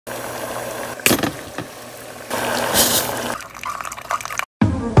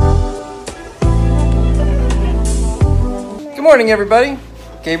Good morning, everybody.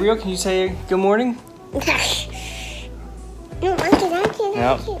 Gabriel, can you say good morning? No, I can't.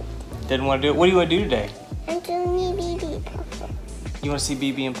 Didn't want to do it. What do you want to do today? I'm doing BB Papa. You want to see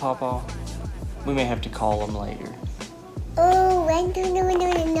BB and Papa? We may have to call them later. Oh,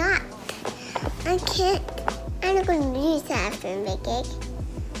 no, not. I can't. I'm not going to use that for a big egg.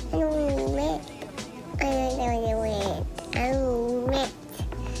 I don't want to rip. I don't want to rip. I don't want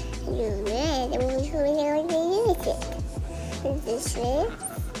to rip. I don't want to use it. Is this red?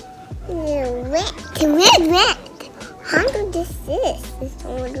 Red. How do this? This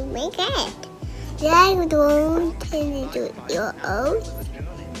one to make it. I don't tend to do your own.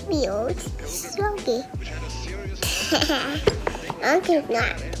 Be old. Slowly. Okay,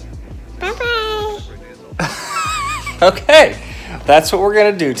 not. Bye-bye. Okay, that's what we're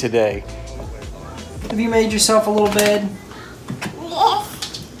going to do today. Have you made yourself a little bed?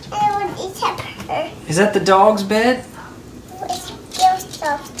 Yes. I want to eat her. Is that the dog's bed? It's Gabriel's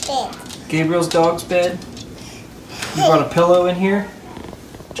dog's bed. Gabriel's dog's bed? You brought a pillow in here?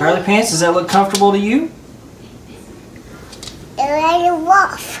 Charlie Pants, does that look comfortable to you? It's like a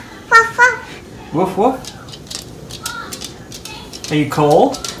wolf. Woof, woof. Woof, woof. Are you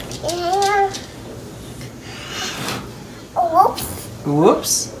cold? Yeah. Whoops.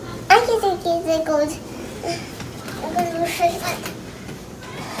 Whoops. I can think it goes. I'm going to refresh that.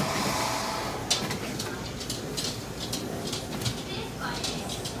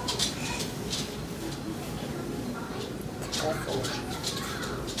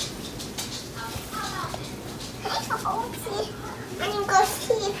 I'm going to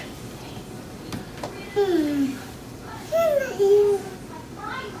sleep.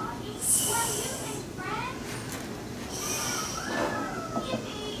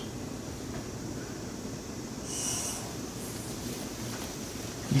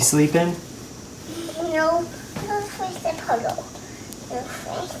 You sleeping? No, don't fix the pillow. Don't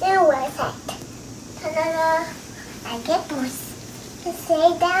fix the website. Ta-da-da. I get boost.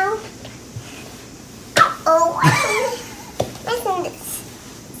 Stay down. Oh, listen this.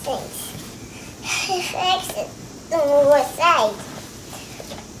 Things. Fix it on the website.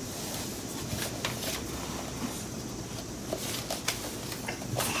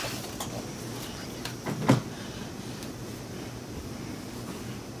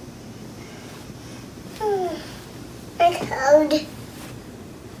 I called you.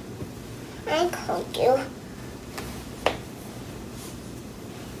 I'm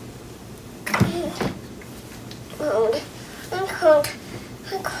cold.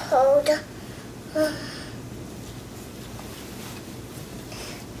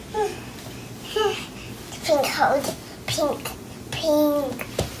 Pink.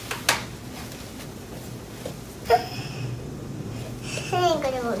 I'm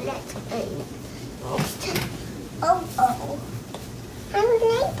gonna go next. Oh. I'm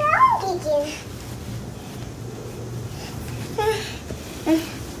like dog again.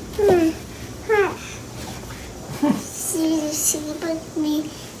 See, but me.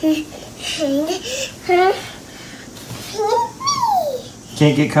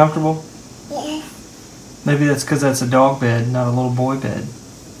 Can't get comfortable? Yeah. Maybe that's because that's a dog bed, not a little boy bed.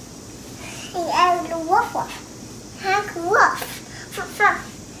 And the woof. Hack woof.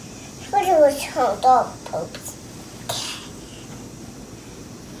 What was her dog poops?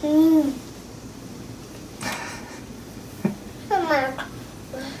 Mama,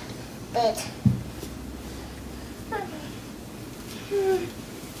 bed.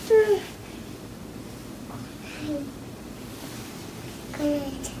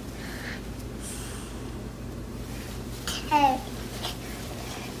 Good. Hey.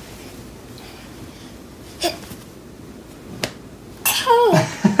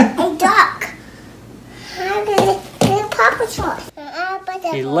 A duck. How did Papa choice?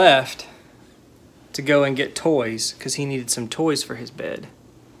 He left to go and get toys because he needed some toys for his bed.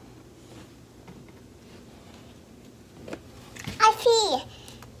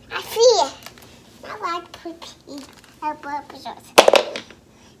 I feel. I like to pee. I love Pryces.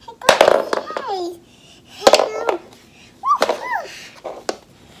 Hey.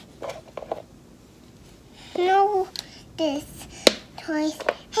 No, this toys.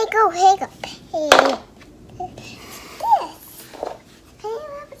 Hey, go. Hey.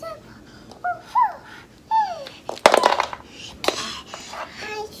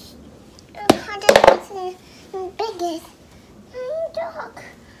 Biggest. I'm dog.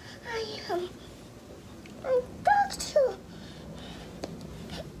 I'm dog too.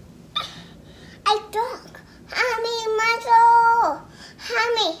 I dog. Muzzle.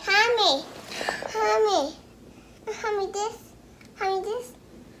 Hammy this.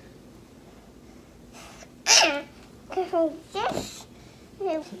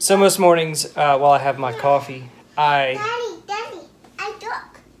 So most mornings, while I have my coffee, Daddy, I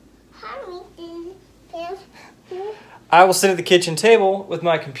duck. I will sit at the kitchen table with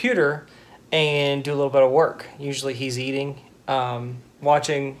my computer and do a little bit of work. Usually he's eating,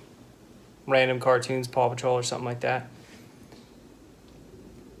 watching random cartoons, Paw Patrol or something like that.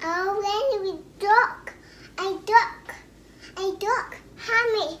 Oh, Daddy, we duck. I duck.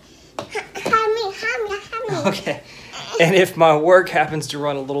 Hammy. Okay. And if my work happens to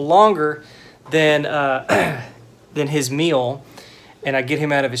run a little longer than his meal, and I get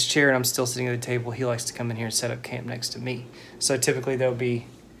him out of his chair and I'm still sitting at the table, he likes to come in here and set up camp next to me. So typically there'll be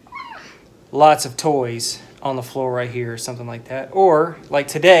lots of toys on the floor right here or something like that. Or, like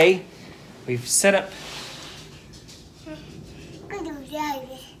today, we've set up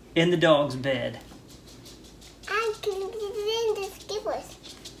in the dog's bed. I can get in the skippers.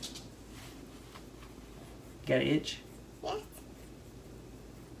 Got an itch? Yes.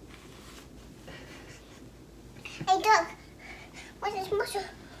 Hey, dog. What is muscle?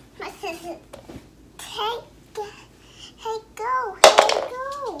 My sister. Hey, go.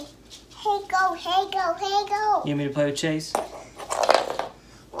 You want me to play with Chase?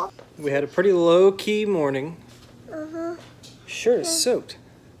 We had a pretty low-key morning. Sure, it's soaked.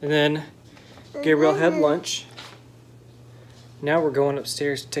 And then Gabriel had lunch. Now we're going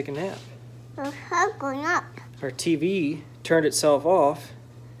upstairs to take a nap. Going up. Our TV turned itself off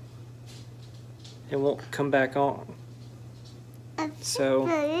and won't come back on. So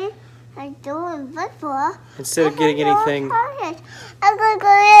instead of getting anything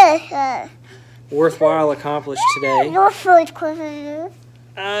worthwhile accomplished today,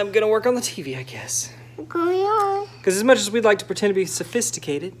 I'm gonna work on the TV, I guess. Because as much as we'd like to pretend to be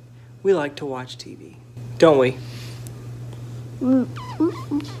sophisticated, we like to watch TV, don't we?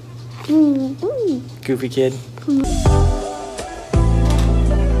 Goofy kid.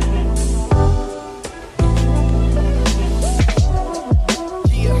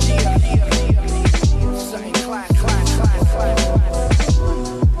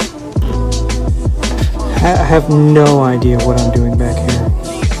 I have no idea what I'm doing back here.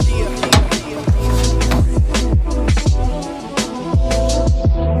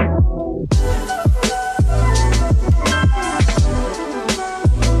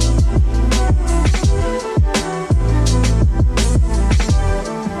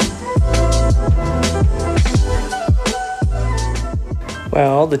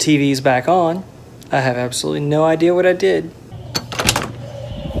 Well, the TV's back on. I have absolutely no idea what I did.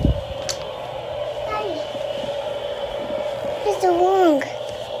 It's wrong.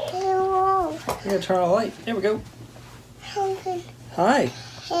 I'm gonna turn on the light. There we go. Okay. Hi.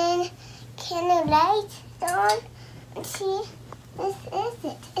 Can the light on? See, this is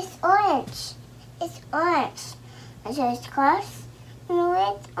it. It's orange. I just cross. No,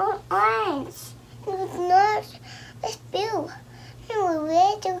 it's orange. It's not. It's blue. And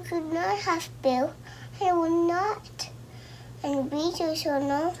red, you could not have blue. It will not. And blue, you shall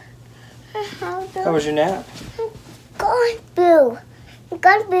not. How was your nap? Gone, blue.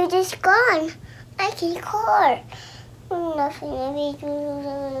 Gone, blue is gone. I can call. Nothing, maybe you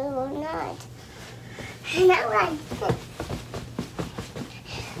will not. Now I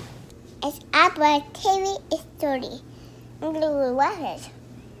it's up, but TV is dirty. I'm going to wash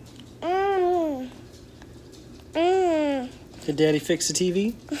it. Did Daddy fix the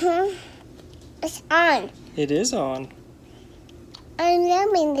TV? It's on. It is on. I'm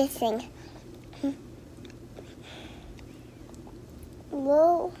loving this thing.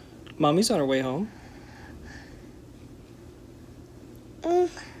 Whoa. Mommy's on her way home.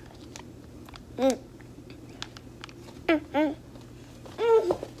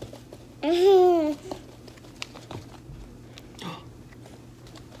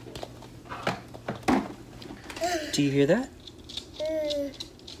 Do you hear that?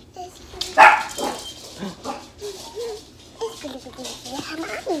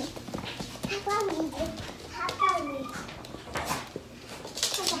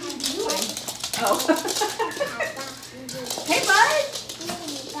 Hey, bud.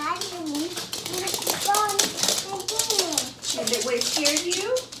 What scared you?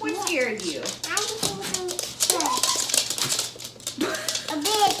 What scared you? A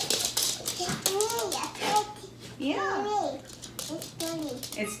bit. Yeah. It's dirty.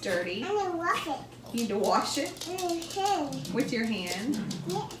 It's dirty. I'm gonna wash it. You need to wash it with your hand.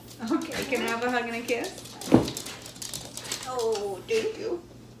 Yes. Okay, can I have a hug and a kiss? Oh, thank you.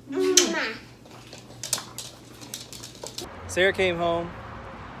 Sarah came home.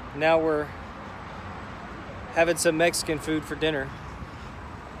 Now we're having some Mexican food for dinner.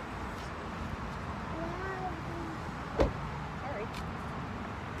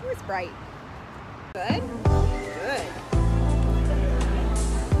 right. Good? Good.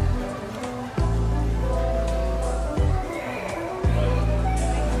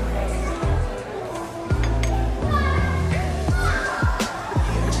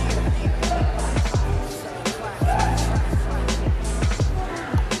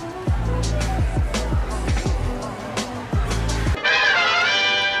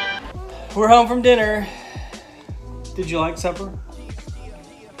 We're home from dinner. Did you like supper?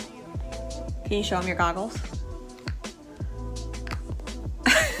 Can you show them your goggles?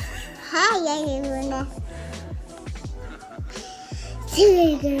 Hi, everyone.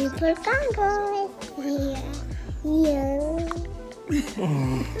 Today we're going to put goggles here. Yeah.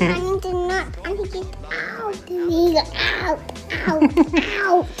 I need to get out. Out.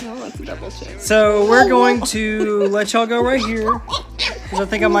 Oh, let's double check. So we're going to let y'all go right here. Because I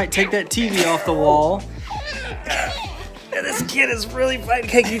think I might take that TV off the wall. And this kid is really fighting.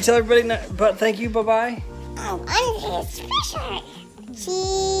 Okay, can you tell everybody but thank you, bye-bye? Oh, I'm special.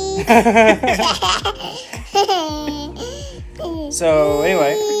 Cheese. So,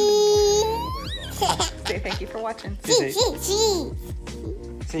 anyway. Say thank you for watching. Cheese.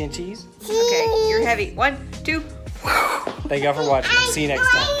 Saying cheese? Okay, you're heavy. 1, 2. Thank y'all for watching. See you next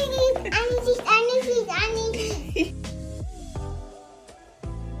time.